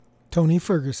Tony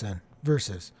Ferguson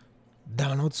versus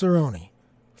Donald Cerrone.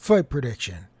 Fight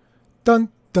prediction. Dun,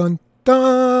 dun,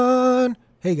 dun.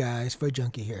 Hey guys, Fight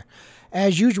Junkie here.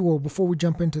 As usual, before we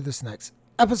jump into this next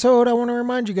episode, I want to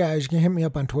remind you guys you can hit me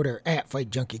up on Twitter at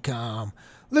FightJunkieCom.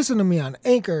 Listen to me on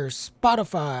Anchor,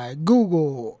 Spotify,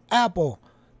 Google, Apple.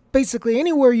 Basically,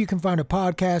 anywhere you can find a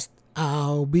podcast,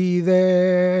 I'll be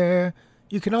there.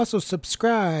 You can also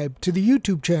subscribe to the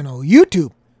YouTube channel,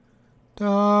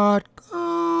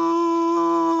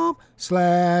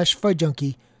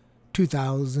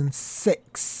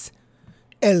 youtube.com/FightJunkie2006.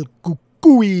 El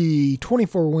Cucuy,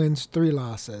 24 wins, 3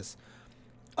 losses.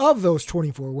 Of those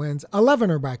 24 wins, 11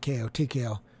 are by KO,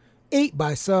 TKO, 8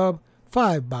 by sub,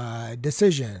 5 by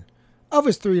decision. Of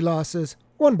his 3 losses,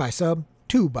 1 by sub,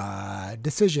 2 by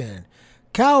decision.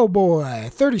 Cowboy,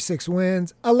 36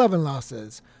 wins, 11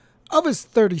 losses. Of his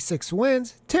 36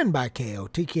 wins, 10 by KO,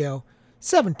 TKO,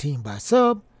 17 by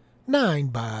sub, 9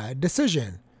 by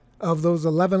decision. Of those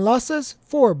 11 losses,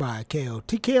 4 by KO,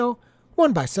 TKO,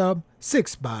 1 by sub,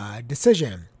 6 by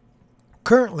decision.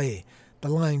 Currently, the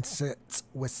line sits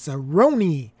with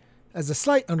Cerrone as a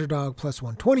slight underdog plus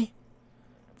 120.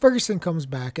 Ferguson comes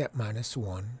back at minus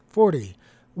 140.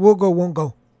 Will go, won't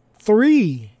go.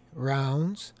 3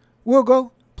 rounds. Will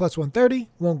go, plus 130.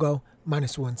 Won't go,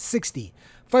 minus 160.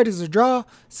 Fight is a draw,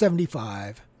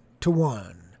 75-1.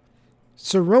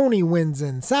 Cerrone wins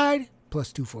inside,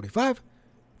 plus 245.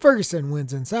 Ferguson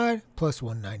wins inside, plus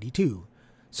 192.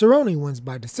 Cerrone wins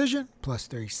by decision, plus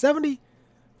 370.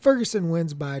 Ferguson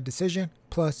wins by decision,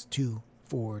 plus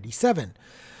 247.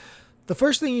 The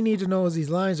first thing you need to know is these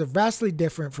lines are vastly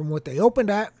different from what they opened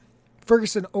at.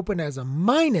 Ferguson opened as a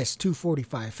minus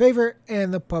 245 favorite,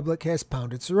 and the public has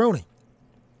pounded Cerrone.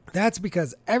 That's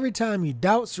because every time you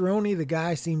doubt Cerrone, the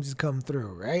guy seems to come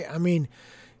through, right? I mean,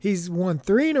 he's won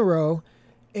 3 in a row,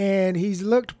 and he's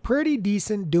looked pretty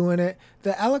decent doing it.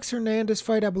 The Alex Hernandez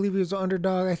fight, I believe he was the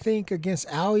underdog. I think against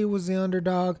Ali was the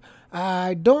underdog.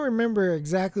 I don't remember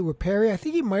exactly with Perry. I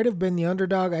think he might have been the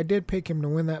underdog. I did pick him to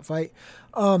win that fight.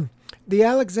 The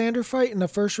Alexander fight in the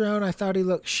first round, I thought he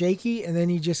looked shaky, and then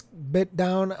he just bit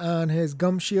down on his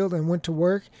gum shield and went to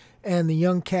work, and the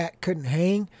young cat couldn't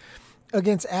hang.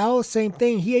 Against Al, same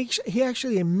thing. He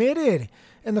actually admitted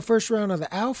in the first round of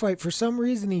the Al fight, for some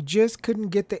reason, he just couldn't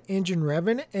get the engine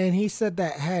revving, and he said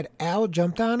that had Al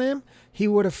jumped on him, he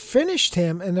would have finished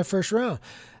him in the first round.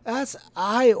 That's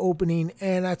eye-opening,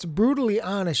 and that's brutally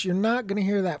honest. You're not going to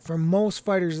hear that from most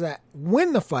fighters that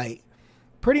win the fight,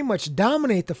 pretty much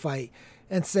dominate the fight,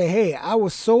 and say, hey, I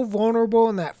was so vulnerable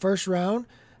in that first round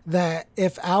that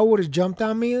if Al would have jumped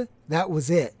on me, that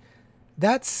was it.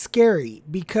 That's scary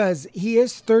because he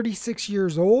is 36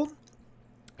 years old.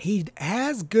 He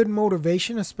has good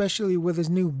motivation, especially with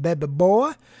his new baby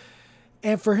boy.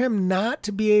 And for him not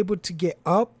to be able to get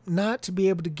up, not to be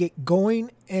able to get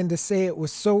going, and to say it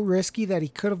was so risky that he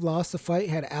could have lost the fight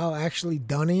had Al actually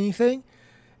done anything,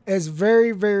 is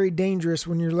very, very dangerous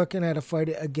when you're looking at a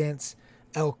fight against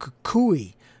El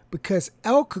Cucuy. Because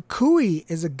El Cucuy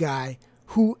is a guy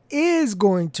who is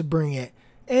going to bring it,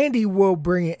 and he will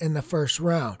bring it in the first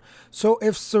round. So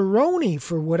if Cerrone,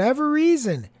 for whatever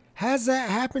reason, has that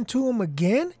happen to him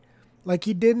again, like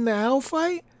he did in the Al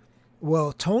fight,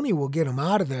 well, Tony will get him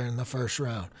out of there in the first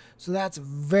round. So that's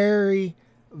very,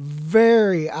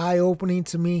 very eye-opening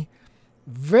to me.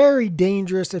 Very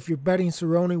dangerous if you're betting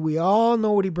Cerrone. We all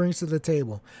know what he brings to the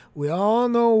table. We all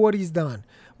know what he's done.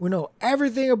 We know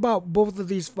everything about both of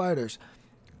these fighters.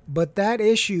 But that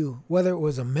issue, whether it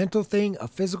was a mental thing, a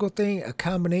physical thing, a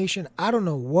combination, I don't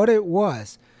know what it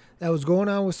was that was going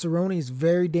on with Cerrone, is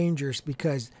very dangerous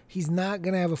because he's not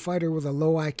going to have a fighter with a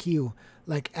low IQ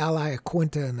like Al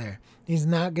Iaquinta in there. He's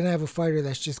not going to have a fighter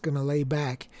that's just going to lay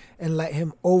back and let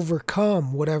him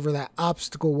overcome whatever that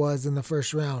obstacle was in the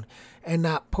first round and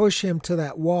not push him to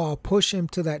that wall, push him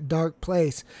to that dark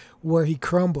place where he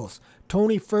crumbles.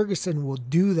 Tony Ferguson will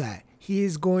do that. He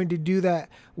is going to do that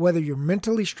whether you're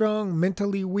mentally strong,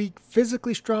 mentally weak,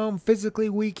 physically strong, physically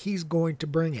weak, he's going to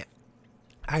bring it.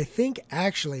 I think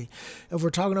actually, if we're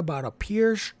talking about a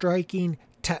pure striking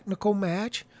technical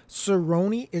match,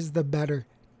 Cerrone is the better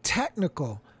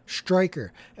technical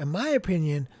striker. In my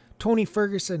opinion, Tony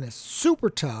Ferguson is super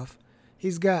tough.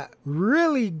 He's got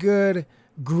really good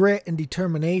grit and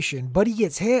determination, but he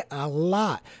gets hit a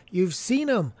lot. You've seen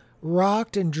him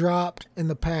rocked and dropped in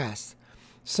the past.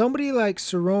 Somebody like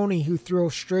Cerrone who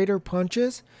throws straighter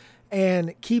punches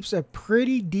and keeps a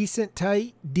pretty decent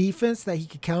tight defense that he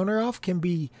can counter off can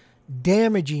be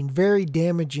damaging, very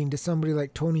damaging to somebody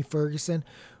like Tony Ferguson,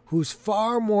 who's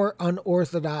far more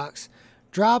unorthodox,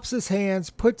 drops his hands,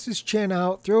 puts his chin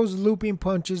out, throws looping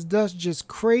punches, does just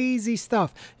crazy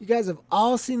stuff. You guys have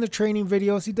all seen the training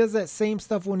videos. He does that same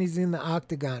stuff when he's in the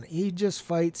octagon. He just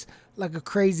fights like a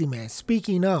crazy man.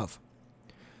 Speaking of,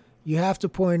 you have to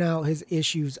point out his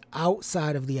issues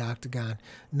outside of the octagon,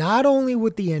 not only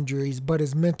with the injuries, but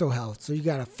his mental health. So you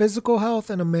got a physical health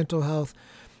and a mental health.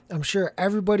 I'm sure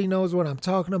everybody knows what I'm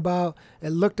talking about.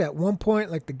 It looked at one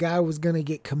point like the guy was going to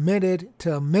get committed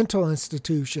to a mental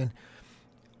institution.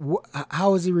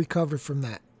 How has he recovered from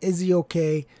that? Is he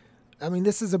okay? I mean,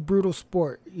 this is a brutal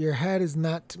sport. Your head is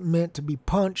not meant to be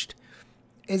punched.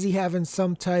 Is he having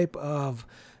some type of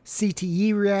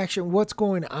CTE reaction? What's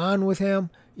going on with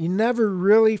him? You never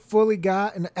really fully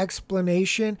got an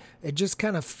explanation. It just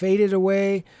kind of faded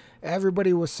away.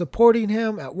 Everybody was supporting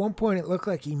him. At one point, it looked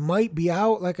like he might be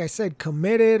out, like I said,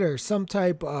 committed or some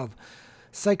type of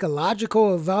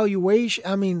psychological evaluation.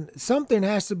 I mean, something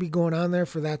has to be going on there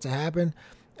for that to happen.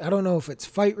 I don't know if it's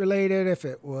fight related, if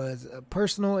it was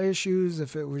personal issues,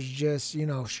 if it was just,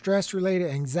 stress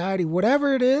related, anxiety,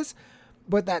 whatever it is.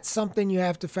 But that's something you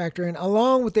have to factor in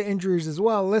along with the injuries as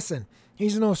well. Listen,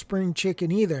 he's no spring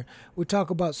chicken either. We talk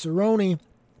about Cerrone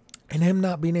and him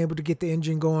not being able to get the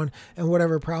engine going and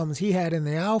whatever problems he had in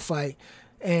the Al fight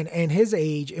and his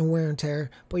age and wear and tear.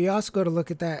 But you also got to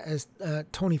look at that as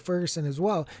Tony Ferguson as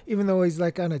well. Even though he's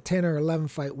like on a 10 or 11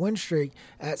 fight win streak,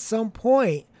 at some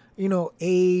point,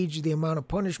 age, the amount of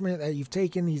punishment that you've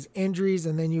taken, these injuries,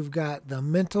 and then you've got the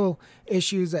mental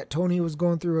issues that Tony was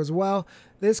going through as well.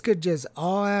 This could just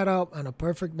all add up on a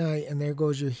perfect night, and there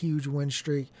goes your huge win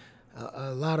streak.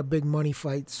 A lot of big money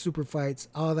fights, super fights,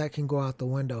 all that can go out the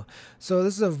window. So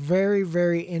this is a very,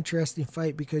 very interesting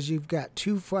fight because you've got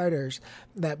two fighters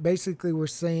that basically were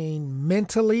saying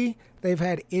mentally they've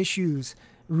had issues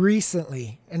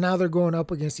recently, and now they're going up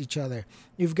against each other.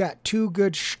 You've got two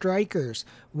good strikers.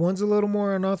 One's a little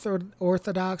more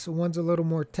unorthodox, and one's a little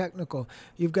more technical.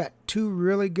 You've got two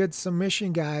really good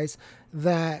submission guys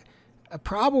that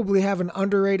probably have an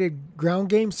underrated ground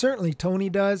game. Certainly Tony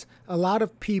does. A lot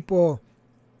of people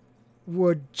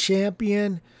would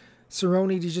champion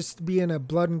Cerrone to just be in a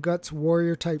blood and guts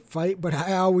warrior type fight, but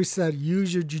I always said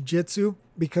use your jiu-jitsu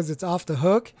because it's off the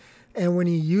hook. And when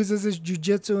he uses his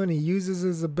jiu-jitsu and he uses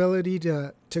his ability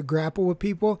to grapple with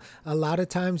people, a lot of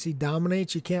times he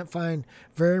dominates. You can't find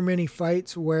very many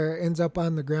fights where it ends up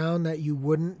on the ground that you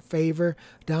wouldn't favor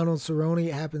Donald Cerrone.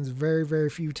 It happens very, very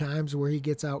few times where he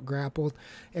gets out grappled.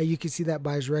 And you can see that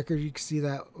by his record. You can see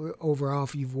that overall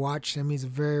if you've watched him. He's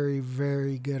very,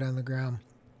 very good on the ground.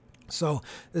 So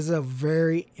this is a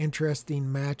very interesting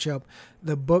matchup.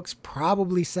 The books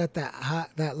probably set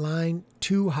that line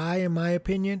too high, in my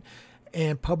opinion,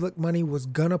 and public money was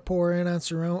gonna pour in on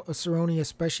Cerrone,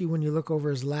 especially when you look over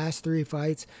his last three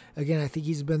fights. Again, I think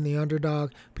he's been the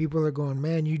underdog. People are going,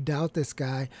 man, you doubt this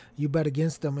guy, you bet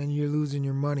against him, and you're losing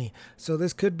your money. So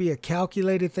this could be a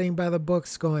calculated thing by the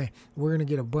books, going, we're gonna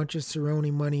get a bunch of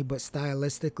Cerrone money, but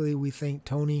stylistically, we think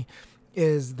Tony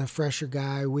is the fresher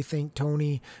guy. We think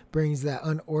Tony brings that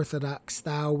unorthodox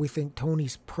style. We think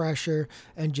Tony's pressure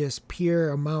and just pure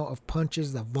amount of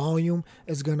punches, the volume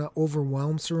is going to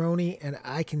overwhelm Cerrone, and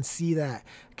I can see that.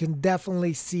 I can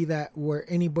definitely see that where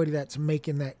anybody that's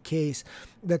making that case.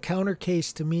 The counter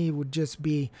case to me would just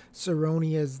be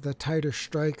Cerrone is the tighter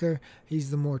striker.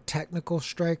 He's the more technical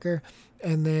striker.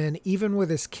 And then even with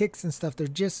his kicks and stuff,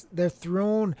 they're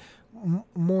thrown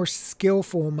more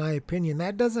skillful, in my opinion.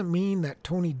 That doesn't mean that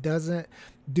Tony doesn't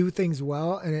do things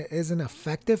well and it isn't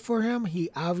effective for him. He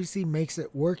obviously makes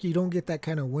it work. You don't get that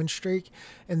kind of win streak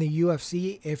in the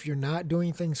UFC if you're not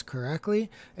doing things correctly,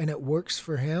 and it works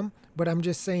for him. But I'm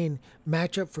just saying,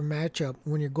 matchup for matchup,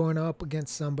 when you're going up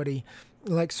against somebody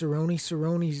like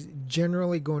Cerrone's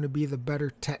generally going to be the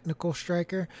better technical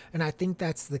striker, and I think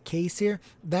that's the case here.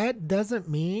 That doesn't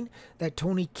mean that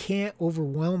Tony can't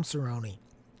overwhelm Cerrone.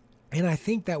 And I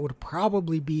think that would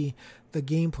probably be the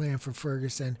game plan for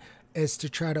Ferguson, is to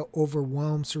try to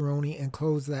overwhelm Cerrone and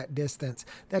close that distance.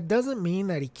 That doesn't mean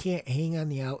that he can't hang on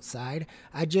the outside.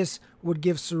 I just would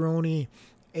give Cerrone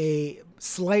a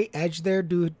slight edge there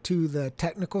due to the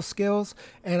technical skills,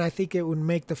 and I think it would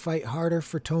make the fight harder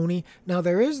for Tony. Now,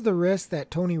 there is the risk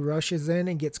that Tony rushes in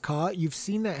and gets caught. You've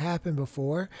seen that happen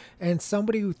before, and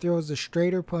somebody who throws the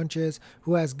straighter punches,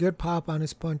 who has good pop on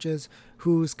his punches,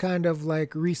 who's kind of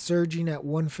like resurging at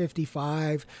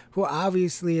 155, who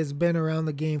obviously has been around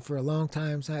the game for a long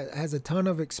time, has a ton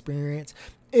of experience,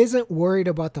 isn't worried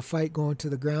about the fight going to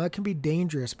the ground. It can be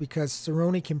dangerous because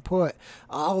Cerrone can put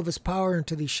all of his power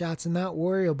into these shots and not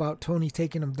worry about Tony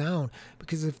taking him down.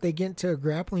 Because if they get into a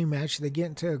grappling match, they get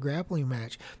into a grappling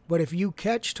match. But if you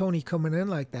catch Tony coming in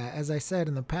like that, as I said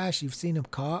in the past, you've seen him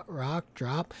caught, rock,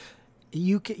 drop.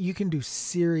 You can do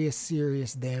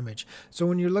serious damage. So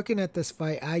when you're looking at this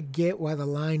fight, I get why the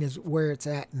line is where it's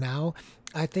at now.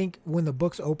 I think when the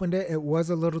books opened it, it was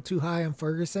a little too high on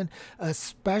Ferguson,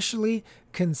 especially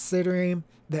considering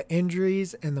the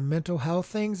injuries and the mental health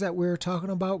things that we were talking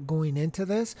about going into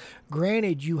this.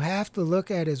 Granted, you have to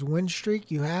look at his win streak.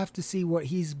 You have to see what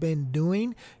he's been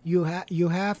doing. You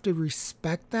have to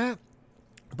respect that.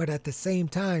 But at the same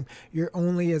time, you're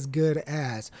only as good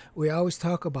as. We always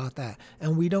talk about that.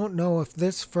 And we don't know if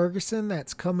this Ferguson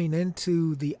that's coming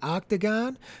into the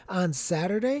octagon on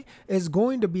Saturday is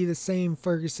going to be the same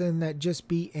Ferguson that just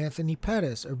beat Anthony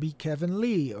Pettis or beat Kevin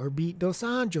Lee or beat Dos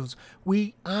Anjos.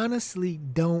 We honestly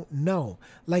don't know.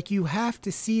 Like, you have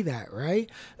to see that, right?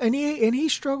 And he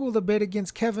struggled a bit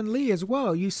against Kevin Lee as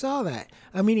well. You saw that.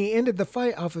 I mean, he ended the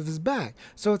fight off of his back.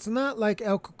 So it's not like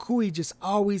El Cucuy just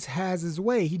always has his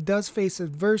way. He does face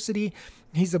adversity.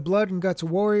 He's a blood and guts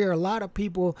warrior. A lot of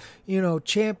people,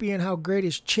 champion how great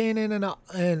his chin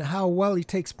and how well he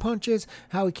takes punches,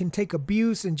 how he can take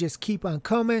abuse and just keep on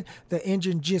coming. The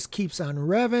engine just keeps on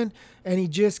revving, and he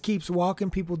just keeps walking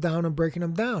people down and breaking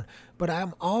them down. But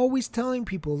I'm always telling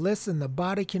people, listen, the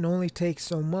body can only take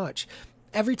so much.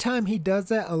 Every time he does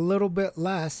that, a little bit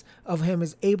less of him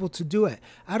is able to do it.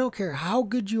 I don't care how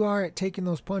good you are at taking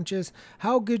those punches,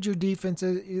 how good your defense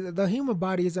is. The human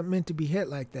body isn't meant to be hit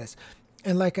like this.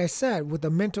 And like I said, with the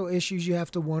mental issues, you have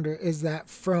to wonder, is that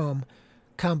from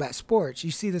combat sports?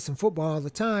 You see this in football all the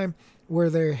time where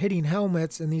they're hitting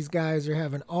helmets and these guys are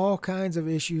having all kinds of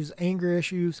issues, anger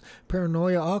issues,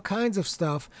 paranoia, all kinds of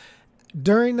stuff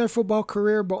during their football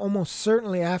career, but almost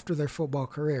certainly after their football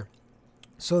career.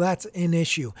 So that's an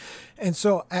issue. And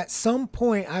so at some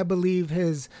point, I believe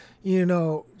his,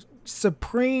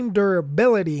 supreme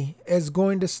durability is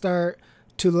going to start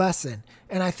to lessen.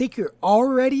 And I think you're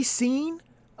already seeing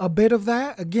a bit of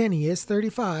that. Again, he is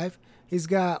 35. He's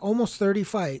got almost 30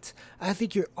 fights. I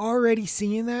think you're already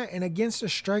seeing that. And against a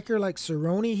striker like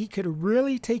Cerrone, he could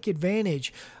really take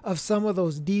advantage of some of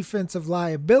those defensive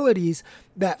liabilities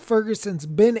that Ferguson's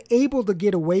been able to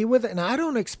get away with. And I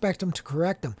don't expect him to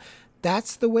correct them.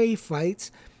 That's the way he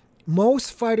fights.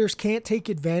 Most fighters can't take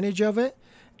advantage of it.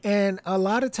 And a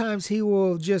lot of times he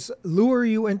will just lure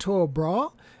you into a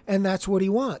brawl. And that's what he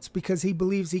wants because he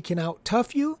believes he can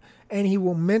out-tough you and he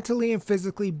will mentally and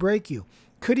physically break you.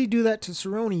 Could he do that to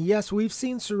Cerrone? Yes, we've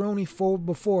seen Cerrone fold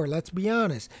before. Let's be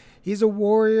honest. He's a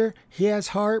warrior. He has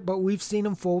heart, but we've seen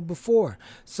him fold before.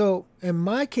 So in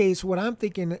my case, what I'm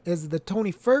thinking is the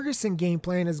Tony Ferguson game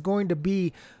plan is going to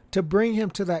be to bring him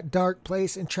to that dark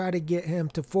place and try to get him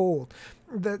to fold.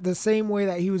 The same way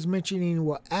that he was mentioning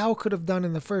what Al could have done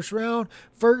in the first round,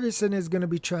 Ferguson is going to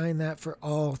be trying that for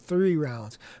all 3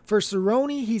 rounds. For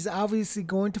Cerrone, he's obviously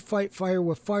going to fight fire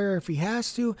with fire if he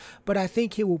has to, but I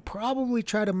think he will probably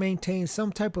try to maintain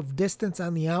some type of distance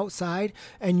on the outside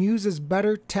and use his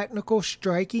better technical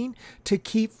striking to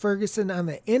keep Ferguson on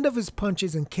the end of his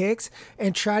punches and kicks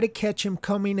and try to catch him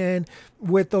coming in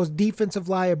with those defensive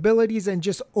liabilities and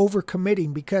just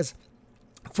overcommitting, because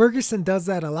Ferguson does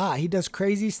that a lot. He does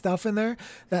crazy stuff in there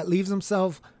that leaves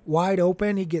himself wide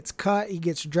open. He gets cut, he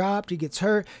gets dropped, he gets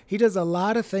hurt. He does a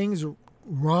lot of things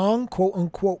wrong, quote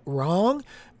unquote wrong,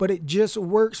 but it just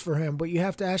works for him. But you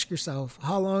have to ask yourself,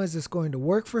 how long is this going to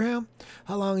work for him?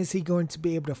 How long is he going to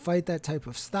be able to fight that type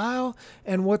of style?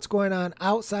 And what's going on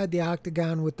outside the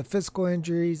octagon with the physical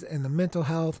injuries and the mental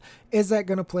health? Is that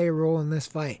going to play a role in this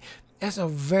fight? It's a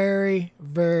very,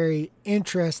 very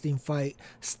interesting fight.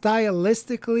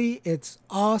 Stylistically, it's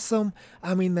awesome.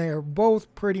 I mean, they are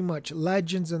both pretty much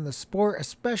legends in the sport,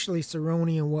 especially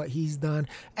Cerrone and what he's done.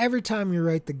 Every time you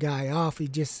write the guy off, he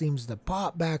just seems to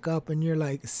pop back up, and you're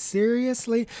like,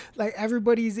 seriously? Like,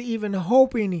 everybody's even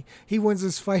hoping he wins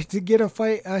this fight to get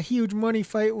a huge money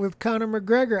fight with Conor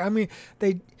McGregor. I mean,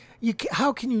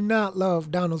 how can you not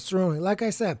love Donald Cerrone? Like I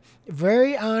said,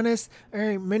 very honest. There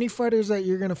ain't many fighters that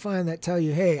you're going to find that tell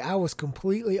you, hey, I was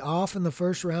completely off in the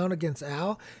first round against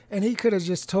Al, and he could have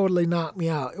just totally knocked me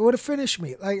out. It would have finished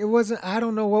me. Like, it wasn't, I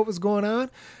don't know what was going on.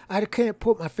 I can't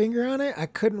put my finger on it. I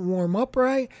couldn't warm up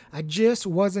right. I just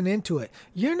wasn't into it.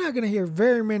 You're not going to hear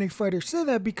very many fighters say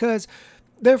that because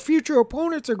their future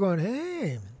opponents are going,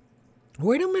 hey,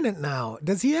 wait a minute now.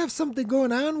 Does he have something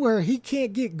going on where he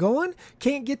can't get going?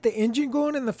 Can't get the engine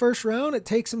going in the first round? It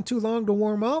takes him too long to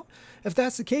warm up? If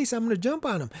that's the case, I'm going to jump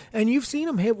on him. And you've seen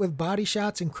him hit with body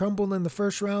shots and crumble in the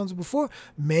first rounds before.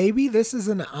 Maybe this is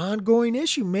an ongoing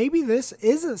issue. Maybe this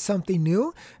isn't something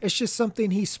new. It's just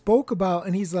something he spoke about,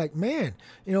 and he's like, man,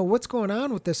 what's going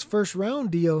on with this first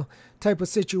round deal type of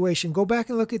situation? Go back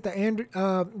and look at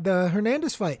the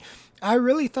Hernandez fight. I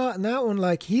really thought in that one,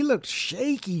 like, he looked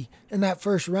shaky in that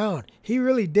first round. He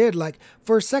really did. Like,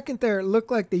 for a second there, it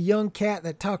looked like the young cat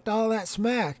that talked all that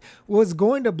smack was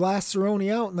going to blast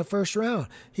Cerrone out in the first round.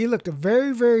 He looked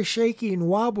very, very shaky and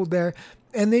wobbled there.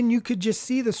 And then you could just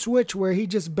see the switch where he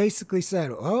just basically said,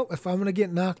 oh, if I'm going to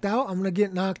get knocked out, I'm going to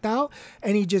get knocked out.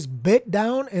 And he just bit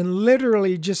down and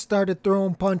literally just started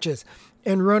throwing punches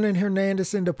and running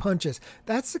Hernandez into punches.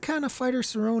 That's the kind of fighter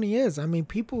Cerrone is. I mean,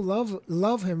 people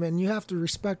love him, and you have to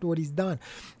respect what he's done.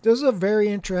 This is a very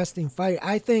interesting fight.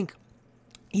 I think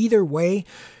either way,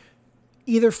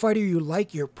 either fighter you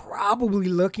like, you're probably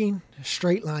looking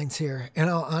straight lines here, in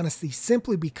all honesty,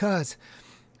 simply because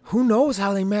who knows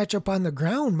how they match up on the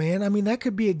ground, man. I mean, that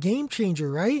could be a game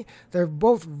changer, right? They're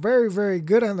both very, very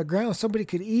good on the ground. Somebody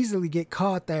could easily get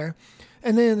caught there.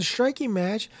 And then in the striking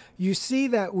match, you see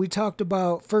that we talked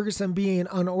about Ferguson being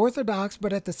unorthodox,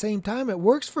 but at the same time, it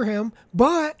works for him.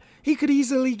 But he could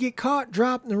easily get caught,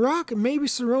 drop the rock, and maybe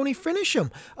Cerrone finish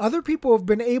him. Other people have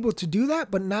been able to do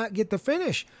that, but not get the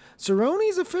finish.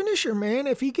 Cerrone's a finisher, man.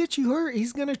 If he gets you hurt,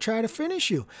 he's going to try to finish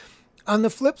you. On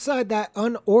the flip side, that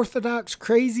unorthodox,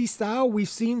 crazy style, we've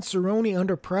seen Cerrone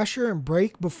under pressure and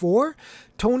break before.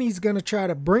 Tony's going to try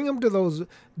to bring him to those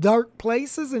dark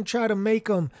places and try to make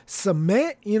him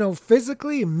submit,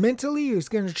 physically and mentally. He's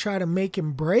going to try to make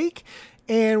him break.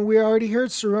 And we already heard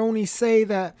Cerrone say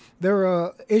that there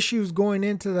are issues going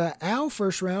into the Al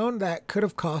first round that could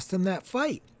have cost him that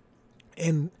fight.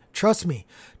 And trust me,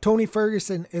 Tony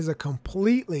Ferguson is a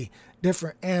completely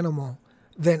different animal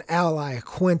than Al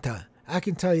Iaquinta. I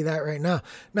can tell you that right now.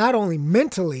 Not only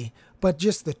mentally, but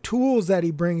just the tools that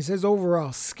he brings, his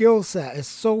overall skill set is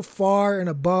so far and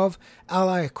above Al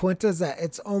Iaquinta's that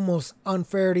it's almost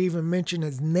unfair to even mention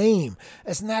his name.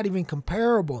 It's not even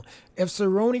comparable. If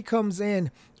Cerrone comes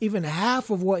in even half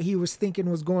of what he was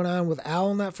thinking was going on with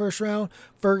Al in that first round,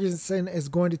 Ferguson is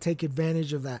going to take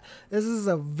advantage of that. This is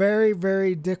a very,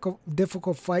 very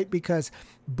difficult fight because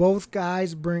both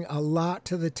guys bring a lot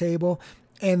to the table.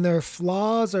 And their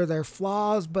flaws are their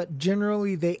flaws, but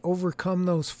generally they overcome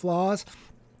those flaws.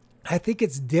 I think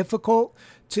it's difficult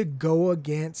to go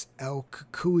against El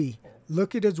Cucuy.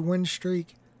 Look at his win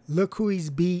streak. Look who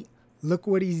he's beat. Look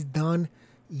what he's done.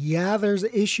 Yeah, there's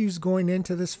issues going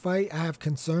into this fight I have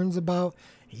concerns about.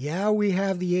 Yeah, we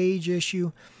have the age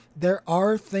issue. There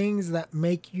are things that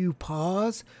make you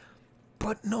pause.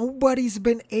 But nobody's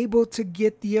been able to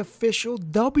get the official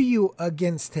W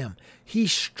against him. He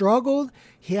struggled.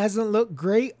 He hasn't looked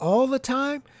great all the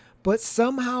time, but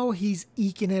somehow he's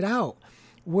eking it out.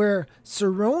 Where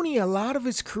Cerrone, a lot of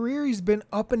his career, he's been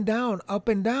up and down, up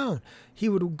and down. He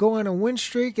would go on a win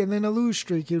streak and then a lose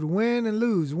streak. He would win and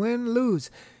lose, win, lose.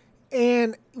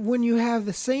 And when you have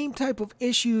the same type of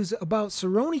issues about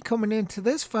Cerrone coming into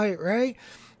this fight, right?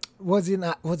 Was it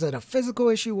a physical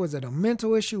issue? Was it a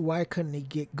mental issue? Why couldn't he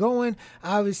get going?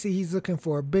 Obviously, he's looking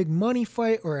for a big money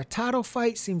fight or a title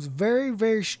fight. Seems very,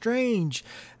 very strange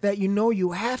that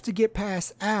you have to get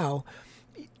past Al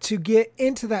to get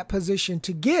into that position,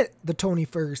 to get the Tony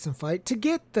Ferguson fight, to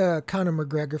get the Conor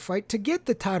McGregor fight, to get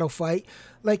the title fight.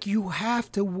 Like, you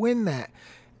have to win that.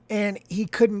 And he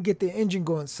couldn't get the engine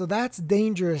going. So that's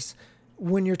dangerous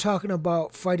when you're talking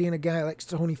about fighting a guy like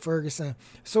Tony Ferguson.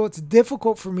 So it's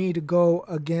difficult for me to go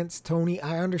against Tony.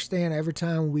 I understand every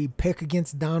time we pick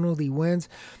against Donald, he wins.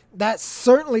 That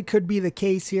certainly could be the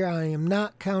case here. I am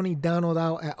not counting Donald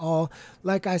out at all.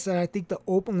 Like I said, I think the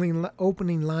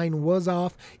opening line was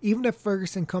off. Even if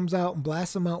Ferguson comes out and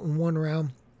blasts him out in one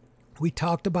round, we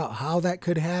talked about how that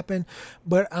could happen,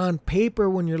 but on paper,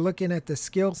 when you're looking at the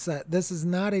skill set, this is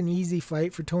not an easy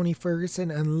fight for Tony Ferguson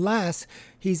unless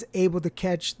he's able to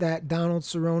catch that Donald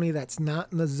Cerrone that's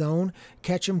not in the zone,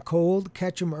 catch him cold,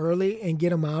 catch him early, and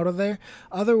get him out of there.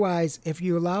 Otherwise, if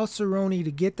you allow Cerrone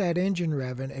to get that engine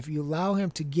revving, if you allow him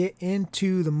to get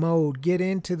into the mode, get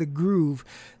into the groove,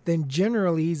 then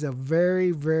generally he's a very,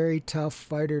 very tough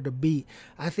fighter to beat.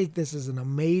 I think this is an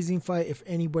amazing fight. If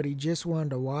anybody just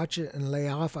wanted to watch it and lay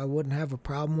off, I wouldn't have a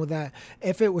problem with that.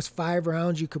 If it was 5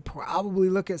 rounds, you could probably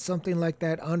look at something like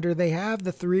that under. They have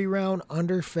the 3-round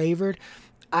under favored.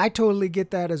 I totally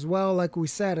get that as well. Like we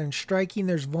said, in striking,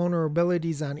 there's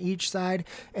vulnerabilities on each side.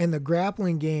 And the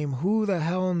grappling game, who the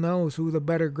hell knows who the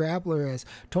better grappler is?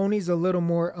 Tony's a little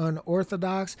more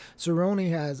unorthodox. Cerrone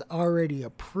has already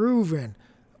a proven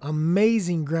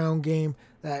amazing ground game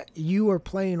that you are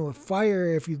playing with fire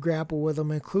if you grapple with them,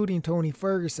 including Tony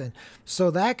Ferguson. So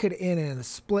that could end in a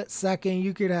split second.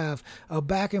 You could have a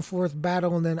back and forth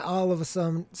battle, and then all of a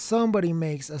sudden somebody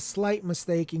makes a slight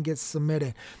mistake and gets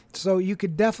submitted. So you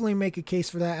could definitely make a case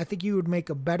for that. I think you would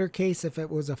make a better case if it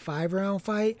was a 5-round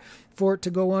fight for it to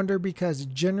go under, because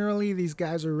generally these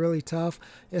guys are really tough,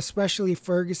 especially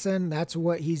Ferguson. That's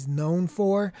what he's known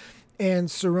for. And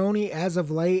Cerrone, as of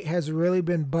late, has really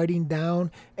been biting down.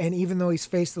 And even though he's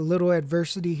faced a little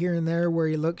adversity here and there where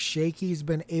he looks shaky, he's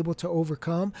been able to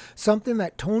overcome something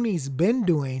that Tony's been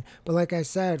doing. But like I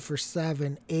said, for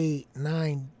 7, 8,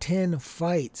 9, 10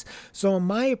 fights. So in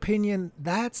my opinion,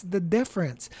 that's the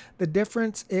difference. The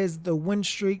difference is the win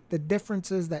streak. The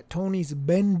difference is that Tony's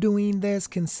been doing this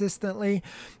consistently,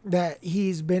 that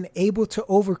he's been able to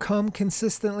overcome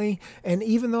consistently. And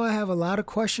even though I have a lot of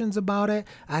questions about it,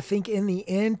 I think in the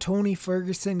end, Tony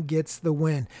Ferguson gets the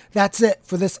win. That's it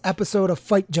for this episode of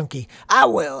Fight Junkie. I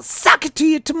will sock it to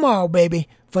you tomorrow, baby.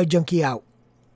 Fight Junkie out.